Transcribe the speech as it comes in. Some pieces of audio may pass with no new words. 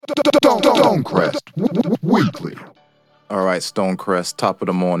Stonecrest Weekly. All right, Stonecrest, top of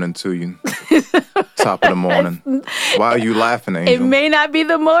the morning to you. Top of the morning. Why are you laughing, Angel? It may not be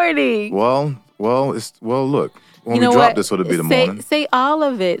the morning. Well, look. When you know we drop what? this, it'll be the morning. Say all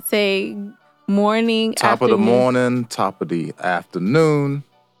of it. Say morning, Top afternoon. of the morning, top of the afternoon,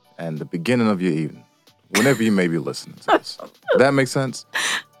 and the beginning of your evening. Whenever you may be listening to this. That makes sense?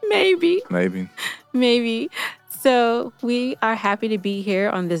 Maybe. Maybe. So we are happy to be here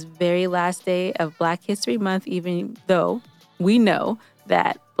on this very last day of Black History Month, even though we know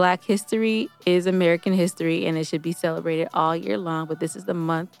that Black history is American history and it should be celebrated all year long. But this is the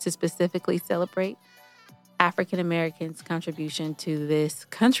month to specifically celebrate African Americans' contribution to this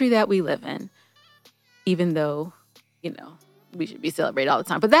country that we live in, even though, we should be celebrated all the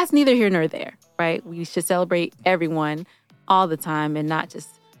time. But that's neither here nor there, right? We should celebrate everyone all the time and not just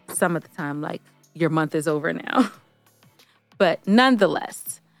some of the time, like your month is over now. But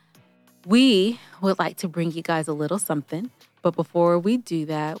nonetheless, we would like to bring you guys a little something. But before we do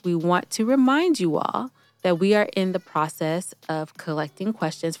that, we want to remind you all that we are in the process of collecting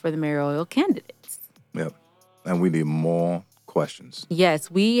questions for the mayoral candidates. Yep. And we need more questions.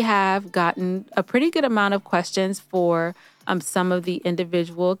 Yes, we have gotten a pretty good amount of questions for some of the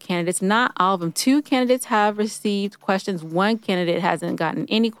individual candidates. Not all of them. 2 candidates have received questions. 1 candidate hasn't gotten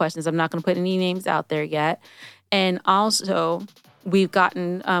any questions. I'm not going to put any names out there yet. And also, we've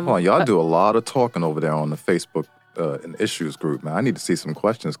gotten... y'all do a lot of talking over there on the Facebook and issues group, man. I need to see some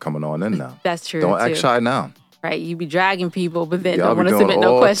questions coming on in now. That's true, Don't too. act shy now. Right, you be dragging people, but then Y'all don't want to be doing submit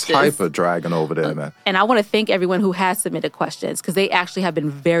no all questions. type of dragging over there, man. And I want to thank everyone who has submitted questions because they actually have been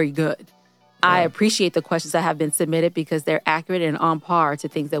very good. I appreciate the questions that have been submitted because they're accurate and on par to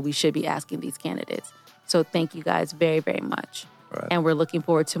things that we should be asking these candidates. So thank you guys very, very much. Right. And we're looking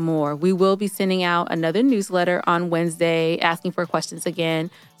forward to more. We will be sending out another newsletter on Wednesday asking for questions again.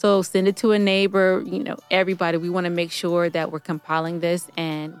 So send it to a neighbor, everybody. We want to make sure that we're compiling this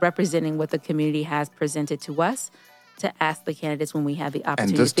and representing what the community has presented to us to ask the candidates when we have the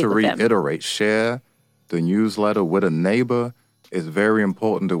opportunity And just to to speak with them. reiterate, share the newsletter with a neighbor. It's very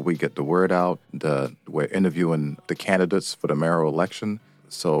important that we get the word out. We're interviewing the candidates for the mayoral election.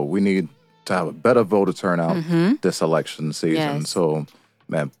 So we need to have a better voter turnout this election season. Yes. So,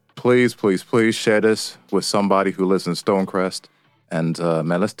 man, please share this with somebody who lives in Stonecrest. And,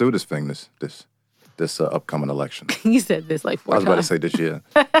 man, let's do this thing this upcoming election. You said this like 4 I was times. about to say this year.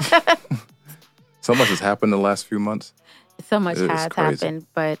 So much has happened in the last few months. So much It's has crazy. happened,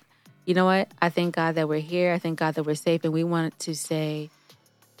 but you know what? I thank God that we're here. I thank God that we're safe. And we want to say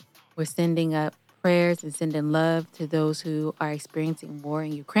we're sending up prayers and sending love to those who are experiencing war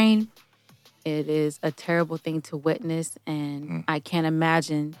in Ukraine. It is a terrible thing to witness, and I can't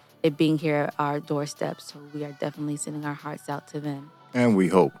imagine it being here at our doorstep. So we are definitely sending our hearts out to them. And we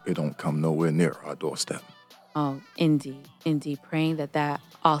hope it don't come nowhere near our doorstep. Oh, indeed. Praying that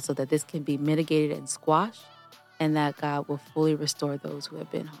this can be mitigated and squashed, and that God will fully restore those who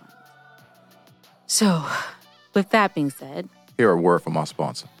have been harmed. So, with that being said, Hear a word from our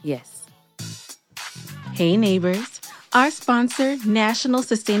sponsor. yes. Hey neighbors, our sponsor, National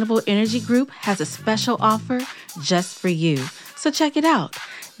Sustainable Energy Group, has a special offer just for you. So check it out.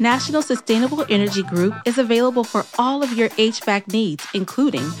 National Sustainable Energy Group is available for all of your HVAC needs,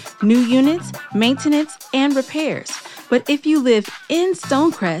 including new units, maintenance, and repairs. But if you live in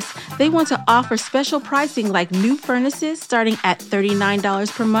Stonecrest, they want to offer special pricing like new furnaces starting at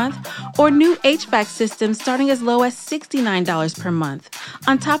 $39 per month or new HVAC systems starting as low as $69 per month.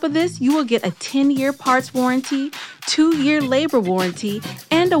 On top of this, you will get a 10-year parts warranty, 2-year labor warranty,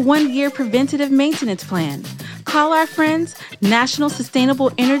 and a 1-year preventative maintenance plan. Call our friends, National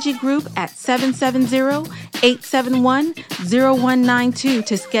Sustainable Energy Group at 770-871-0192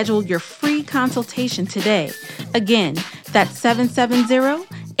 to schedule your free consultation today. Again, that's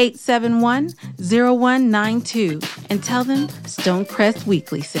 770-871-0192 and tell them Stonecrest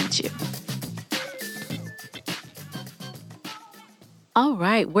Weekly sent you. All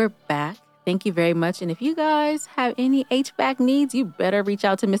right, we're back. Thank you very much. And if you guys have any HVAC needs, you better reach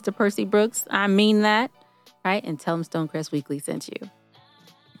out to Mr. Percy Brooks. I mean that. Right? And tell him Stonecrest Weekly sent you.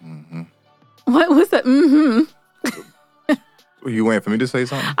 Mm-hmm. What was that? Mm-hmm. Were you waiting for me to say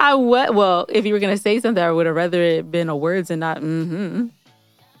something? Well, if you were going to say something, I would have rather it been a words and not mm-hmm.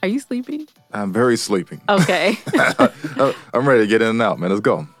 Are you sleepy? I'm very sleepy. Okay. I'm ready to get in and out, man. Let's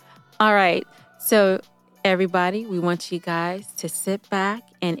go. All right. So, everybody, we want you guys to sit back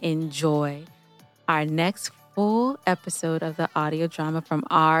and enjoy our next full episode of the audio drama from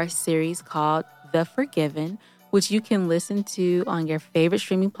our series called The Forgiven, which you can listen to on your favorite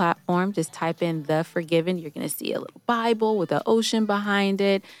streaming platform. Just type in The Forgiven. You're going to see a little Bible with an ocean behind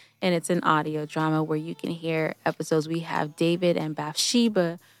it. and it's an audio drama where you can hear episodes. We have David and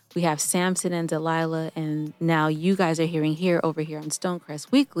Bathsheba, we have Samson and Delilah, and now you guys are hearing over here on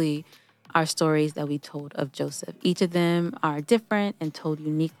Stonecrest Weekly, our stories that we told of Joseph. Each of them are different and told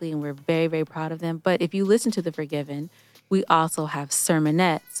uniquely, and we're very, very proud of them. But if you listen to The Forgiven, we also have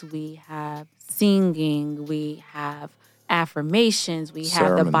sermonettes, we have singing, we have affirmations, we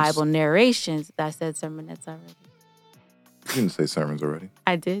have the Sermons. Bible narrations. I said sermonettes already. You didn't say sermons already.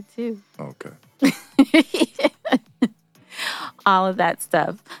 I did too. Okay. All of that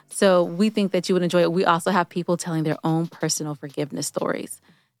stuff. So we think that you would enjoy it. We also have people telling their own personal forgiveness stories.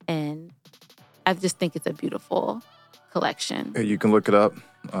 And I just think it's a beautiful collection. You can look it up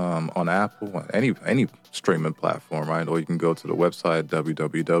on Apple, on any streaming platform, right? Or you can go to the website,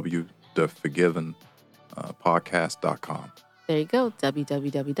 www.theforgivenpodcast.com. There you go,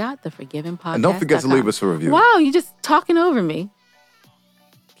 www.theforgivenpodcast.com. And don't forget to leave us a review. Wow, you're just talking over me.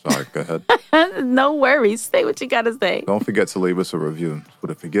 Sorry, go ahead. No worries. Say what you got to say. Don't forget to leave us a review for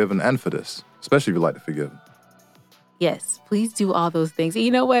The Forgiven and for this, especially if you like The Forgiven. Yes, please do all those things. And you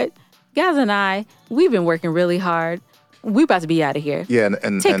know what? Guys and I, we've been working really hard. We're about to be out of here. Yeah,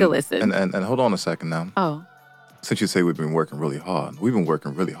 and Take a listen. And hold on a second now. Oh. Since you say we've been working really hard, we've been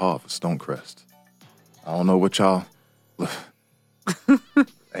working really hard for Stonecrest. I don't know what y'all...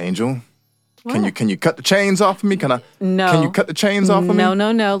 Angel, What? can you cut the chains off of me? Can I? No. Can you cut the chains off of me? No.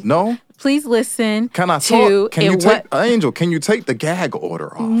 No? Please listen. Can I to talk? Can you it take what- Angel? Can you take the gag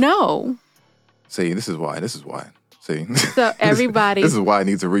order off? No. See, this is why. See, So everybody, this is why I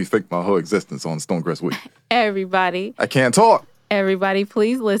need to rethink my whole existence on Stonecrest Week. everybody, I can't talk.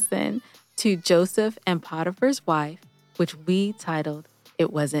 please listen to Joseph and Potiphar's Wife, which we titled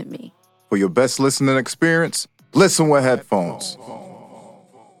 "It Wasn't Me." For your best listening experience, listen with headphones.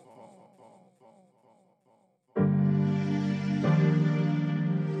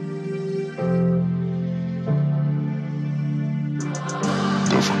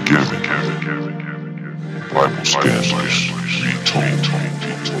 The Forgiven. Bible scandals retold.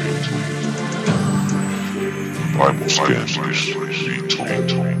 Bible scandals retold.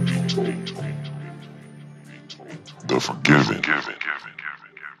 The Forgiven.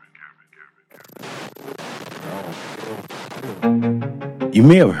 You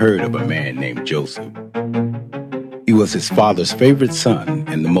may have heard of a man named Joseph. He was his father's favorite son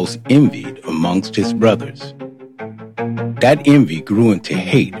and the most envied amongst his brothers. That envy grew into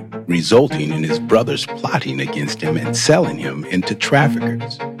hate, resulting in his brothers plotting against him and selling him into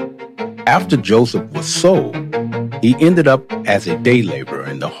traffickers. After Joseph was sold, he ended up as a day laborer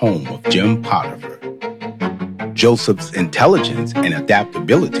in the home of Jim Potiphar. Joseph's intelligence and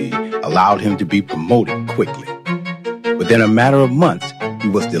adaptability allowed him to be promoted quickly. Within a matter of months, he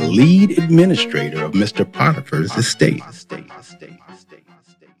was the lead administrator of Mr. Potiphar's estate.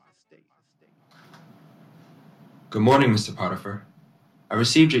 Good morning, Mr. Potiphar. I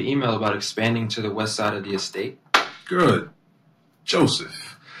received your email about expanding to the west side of the estate. Good.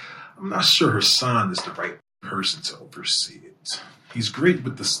 Joseph, I'm not sure Hassan is the right person to oversee it. He's great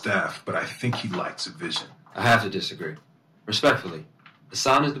with the staff, but I think he lacks a vision. I have to disagree. Respectfully,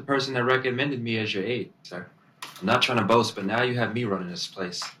 Hassan is the person that recommended me as your aide, sir. I'm not trying to boast, but now you have me running this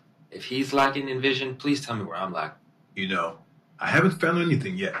place. If he's lacking in vision, please tell me where I'm lacking. You know, I haven't found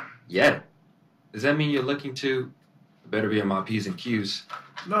anything yet. Yet? Does that mean you're looking to... Better be on my P's and Q's.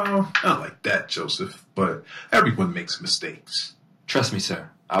 No, not like that, Joseph, but everyone makes mistakes. Trust me, sir.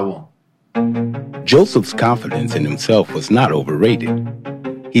 I won't. Joseph's confidence in himself was not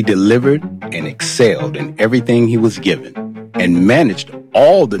overrated. He delivered and excelled in everything he was given and managed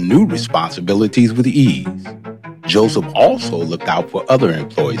all the new responsibilities with ease. Joseph also looked out for other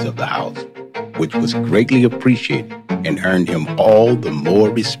employees of the house, which was greatly appreciated and earned him all the more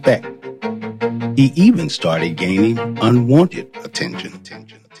respect. He even started gaining unwanted attention.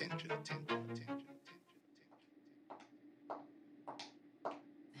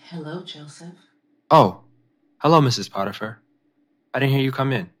 Hello, Joseph. Oh, hello, Mrs. Potiphar. I didn't hear you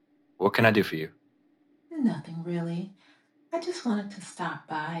come in. What can I do for you? Nothing really. I just wanted to stop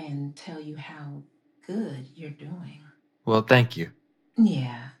by and tell you how good you're doing. Well, thank you.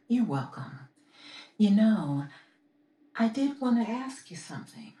 Yeah, you're welcome. You know, I did want to ask you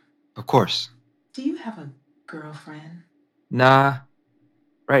something. Of course. Do you have a girlfriend? Nah.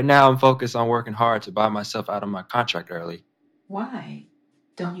 Right now, I'm focused on working hard to buy myself out of my contract early. Why?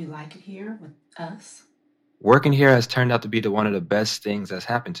 Don't you like it here with us? Working here has turned out to be one of the best things that's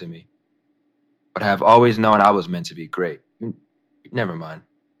happened to me. But I have always known I was meant to be great. Never mind.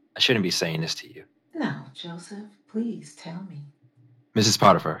 I shouldn't be saying this to you. No, Joseph, please tell me. Mrs.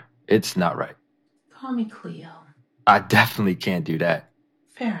 Potiphar, it's not right. Call me Cleo. I definitely can't do that.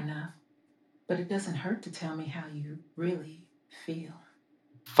 Fair enough. But it doesn't hurt to tell me how you really feel.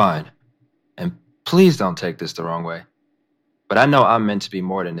 Fine. And please don't take this the wrong way. But I know I'm meant to be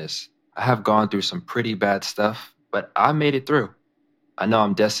more than this. I have gone through some pretty bad stuff, but I made it through. I know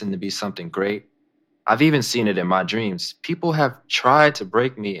I'm destined to be something great. I've even seen it in my dreams. People have tried to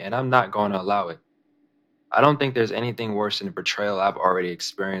break me, and I'm not going to allow it. I don't think there's anything worse than the betrayal I've already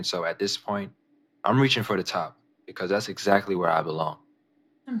experienced, so at this point, I'm reaching for the top, because that's exactly where I belong.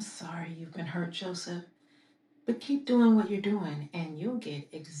 I'm sorry you've been hurt, Joseph. But keep doing what you're doing, and you'll get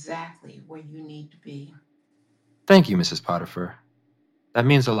exactly where you need to be. Thank you, Mrs. Potiphar. That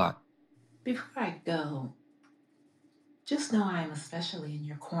means a lot. Before I go, just know I am especially in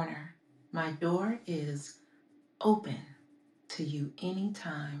your corner. My door is open to you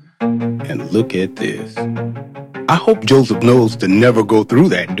anytime. And look at this. I hope Joseph knows to never go through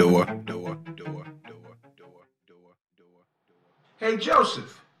that door. Hey,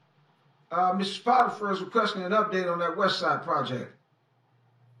 Joseph. Mrs. Potiphar is requesting an update on that West Side project.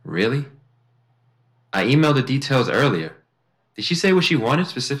 Really? I emailed the details earlier. Did she say what she wanted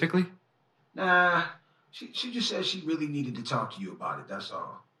specifically? Nah, she just said she really needed to talk to you about it, that's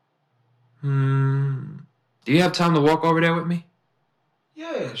all. Do you have time to walk over there with me?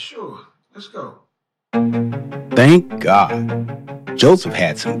 Yeah, sure. Let's go. Thank God. Joseph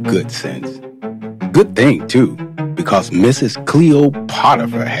had some good sense. Good thing, too, because Mrs. Cleo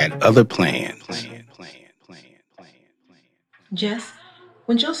Potiphar had other plans. Jess,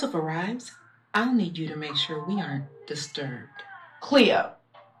 when Joseph arrives, I'll need you to make sure we aren't disturbed. Cleo,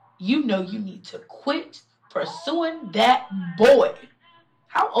 you know you need to quit pursuing that boy.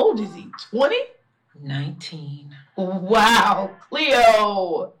 How old is he? 20? 19. Wow,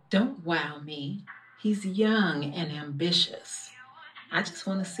 Cleo. Don't wow me. He's young and ambitious. I just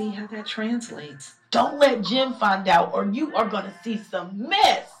want to see how that translates. Don't let Jim find out or you are going to see some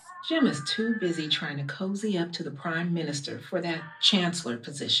mess. Jim is too busy trying to cozy up to the prime minister for that chancellor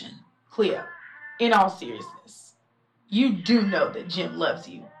position. Cleo, in all seriousness, you do know that Jim loves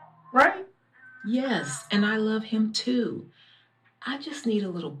you, right? Yes, and I love him too. I just need a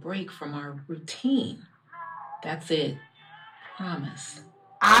little break from our routine. That's it. Promise.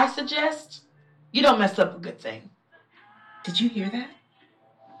 I suggest you don't mess up a good thing. Did you hear that?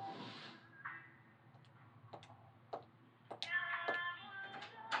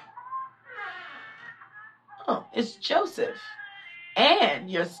 Oh, it's Joseph and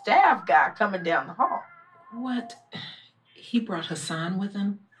your staff guy coming down the hall. What? He brought Hassan with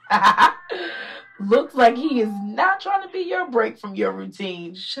him? Looks like he is not trying to be your break from your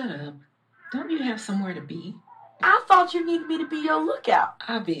routine. Shut up. Don't you have somewhere to be? I thought you needed me to be your lookout.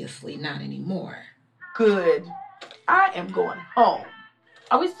 Obviously not anymore. Good. I am going home.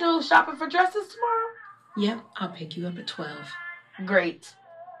 Are we still shopping for dresses tomorrow? Yep, I'll pick you up at 12. Great.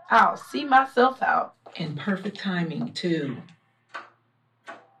 I'll see myself out. And perfect timing, too.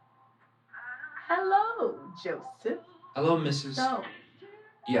 Hello, Joseph. Hello, Mrs. Stone.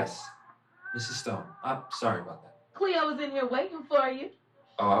 Yes, Mrs. Stone. I'm sorry about that. Cleo was in here waiting for you.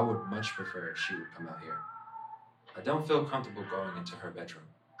 Oh, I would much prefer if she would come out here. I don't feel comfortable going into her bedroom.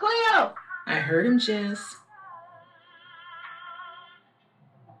 Cleo! I heard him, Jess.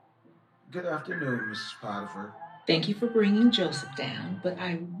 Good afternoon, Mrs. Potiphar. Thank you for bringing Joseph down, but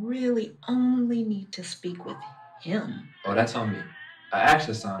I really only need to speak with him. Oh, that's on me. I asked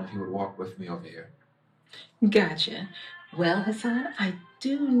Hassan if he would walk with me over here. Gotcha. Well, Hassan, I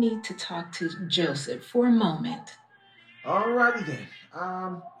do need to talk to Joseph for a moment. Alrighty then.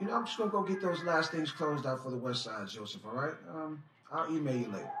 I'm just gonna go get those last things closed out for the West Side, Joseph, alright? I'll email you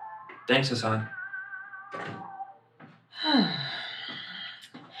later. Thanks, Hassan.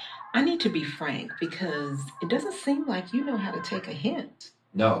 I need to be frank because it doesn't seem like you know how to take a hint.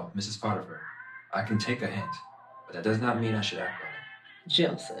 No, Mrs. Potiphar. I can take a hint, but that does not mean I should act on it.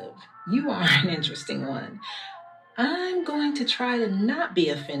 Joseph, you are an interesting one. I'm going to try to not be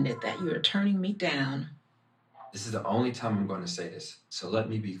offended that you are turning me down. This is the only time I'm going to say this, so let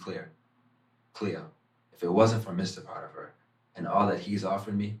me be clear. Cleo, if it wasn't for Mr. Potiphar and all that he's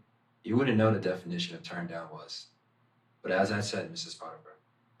offered me, you wouldn't know the definition of turn down was. But as I said, Mrs. Potiphar,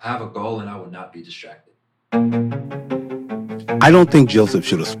 I have a goal and I will not be distracted. I don't think Joseph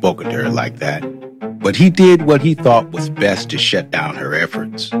should have spoken to her like that, but he did what he thought was best to shut down her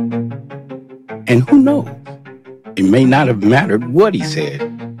efforts. And who knows? It may not have mattered what he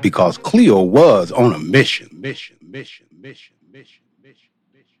said, because Cleo was on a mission.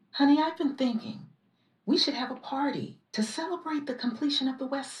 Honey, I've been thinking we should have a party to celebrate the completion of the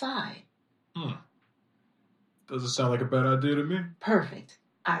West Side. Doesn't sound like a bad idea to me. Perfect.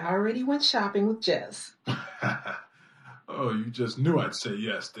 I already went shopping with Jess. Oh, you just knew I'd say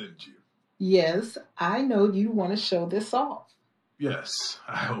yes, didn't you? Yes, I know you want to show this off. Yes,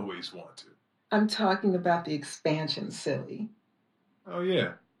 I always want to. I'm talking about the expansion, silly. Oh,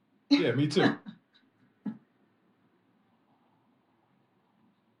 yeah. Yeah, me too.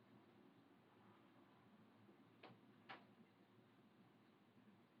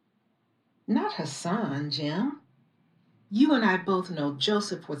 Not Hassan, Jim. You and I both know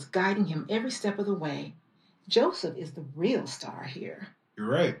Joseph was guiding him every step of the way. Joseph is the real star here. You're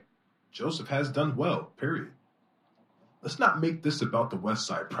right. Joseph has done well, period. Let's not make this about the West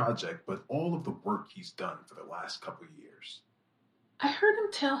Side Project, but all of the work he's done for the last couple of years. I heard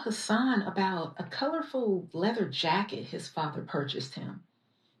him tell Hassan about a colorful leather jacket his father purchased him.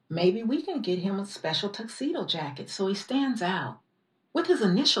 Maybe we can get him a special tuxedo jacket so he stands out, with his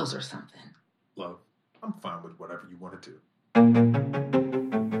initials or something. Love, I'm fine with whatever you want to do.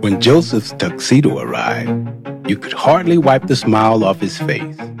 When Joseph's tuxedo arrived, you could hardly wipe the smile off his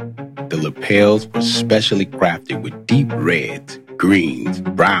face. The lapels were specially crafted with deep reds, greens,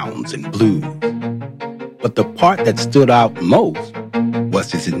 browns, and blues. But the part that stood out most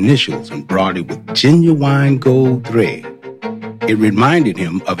was his initials embroidered with genuine gold thread. It reminded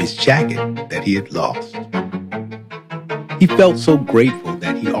him of his jacket that he had lost. He felt so grateful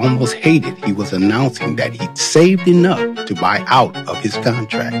that he almost hated he was announcing that he'd saved enough to buy out of his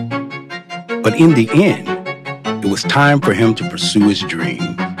contract. But in the end, it was time for him to pursue his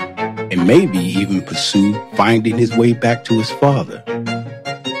dreams, and maybe even pursue finding his way back to his father.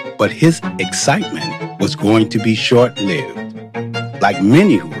 But his excitement was going to be short-lived. Like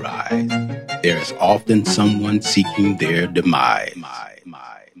many who rise, there is often someone seeking their demise.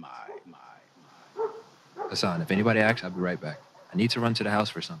 Hassan, if anybody asks, I'll be right back. I need to run to the house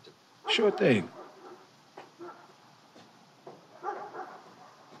for something. Sure thing.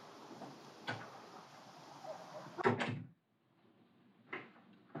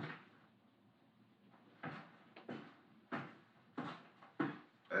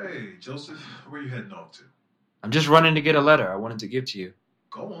 Hey, Joseph, where are you heading off to? I'm just running to get a letter I wanted to give to you.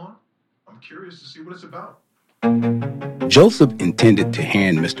 Go on. I'm curious to see what it's about. Joseph intended to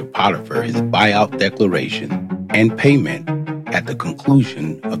hand Mr. Potiphar his buyout declaration and payment at the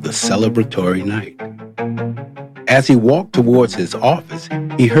conclusion of the celebratory night. As he walked towards his office,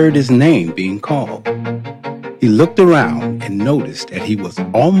 he heard his name being called. He looked around and noticed that he was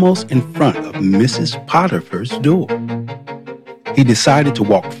almost in front of Mrs. Potiphar's door. He decided to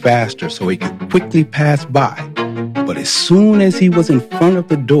walk faster so he could quickly pass by. But as soon as he was in front of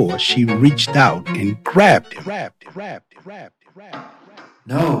the door, she reached out and grabbed him.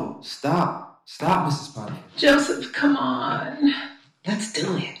 No, stop. Stop, Mrs. Potiphar. Joseph, come on. Let's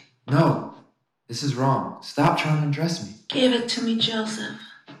do it. No, this is wrong. Stop trying to undress me. Give it to me, Joseph.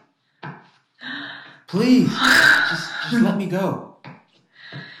 Please, just let me go.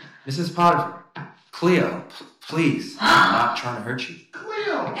 Mrs. Potiphar, Cleo, please. I'm not trying to hurt you.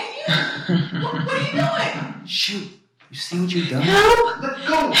 Cleo! What are you doing? Shoot, you see what you've done? Help! Let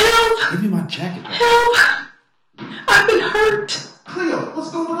go! Help! Give me my jacket back. Help! I've been hurt. Cleo,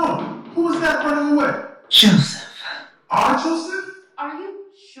 what's going on? Who was that running away? Joseph. Joseph? Are you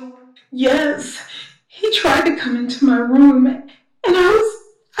sure? Yes. He tried to come into my room, and I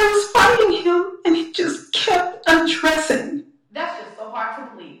was fighting him, and he just kept undressing. That's just so hard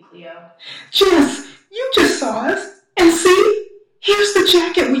to believe, Cleo. Jess, you just saw us, and see? Here's the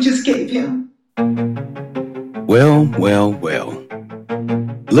jacket we just gave him. Well.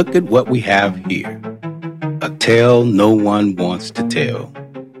 Look at what we have here. A tale no one wants to tell.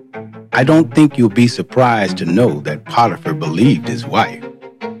 I don't think you'll be surprised to know that Potiphar believed his wife.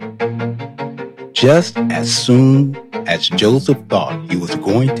 Just as soon as Joseph thought he was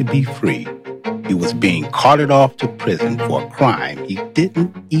going to be free, he was being carted off to prison for a crime he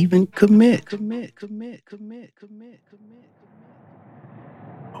didn't even commit.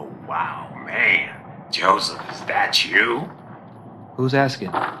 Oh, wow, man. Joseph, is that you? Who's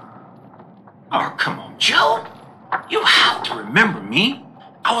asking? Oh, come on, Joe. You have to remember me.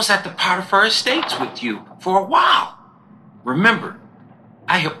 I was at the Potiphar Estates with you for a while. Remember,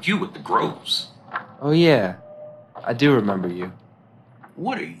 I helped you with the groves. Oh, yeah. I do remember you.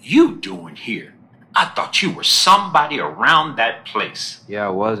 What are you doing here? I thought you were somebody around that place. Yeah,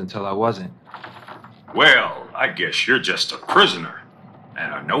 I was until I wasn't. Well, I guess you're just a prisoner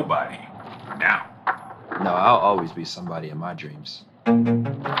and a nobody now. No, I'll always be somebody in my dreams.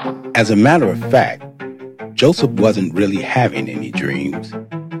 As a matter of fact, Joseph wasn't really having any dreams,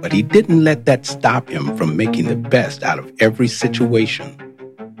 but he didn't let that stop him from making the best out of every situation,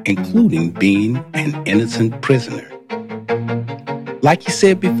 including being an innocent prisoner. Like he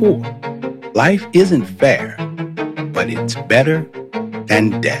said before, life isn't fair, but it's better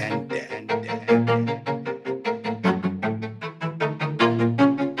than death.